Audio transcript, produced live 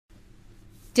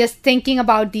Just thinking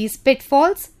about these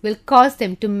pitfalls will cause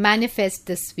them to manifest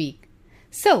this week.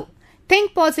 So,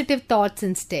 think positive thoughts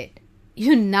instead.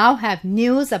 You now have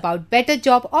news about better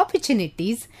job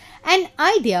opportunities and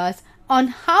ideas on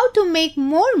how to make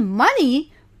more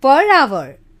money per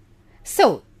hour.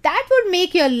 So, that would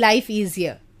make your life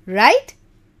easier, right?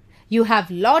 You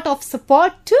have lot of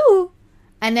support too.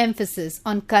 An emphasis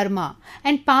on karma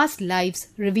and past lives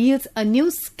reveals a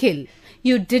new skill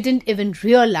you didn't even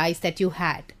realize that you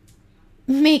had.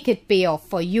 Make it pay off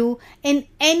for you in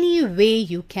any way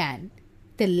you can.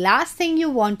 The last thing you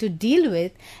want to deal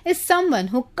with is someone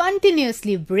who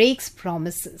continuously breaks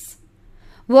promises.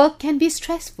 Work can be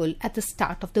stressful at the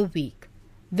start of the week.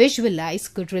 Visualize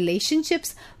good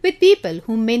relationships with people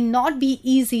who may not be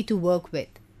easy to work with.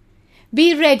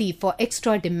 Be ready for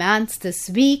extra demands this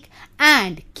week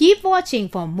and keep watching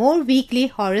for more weekly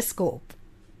horoscope.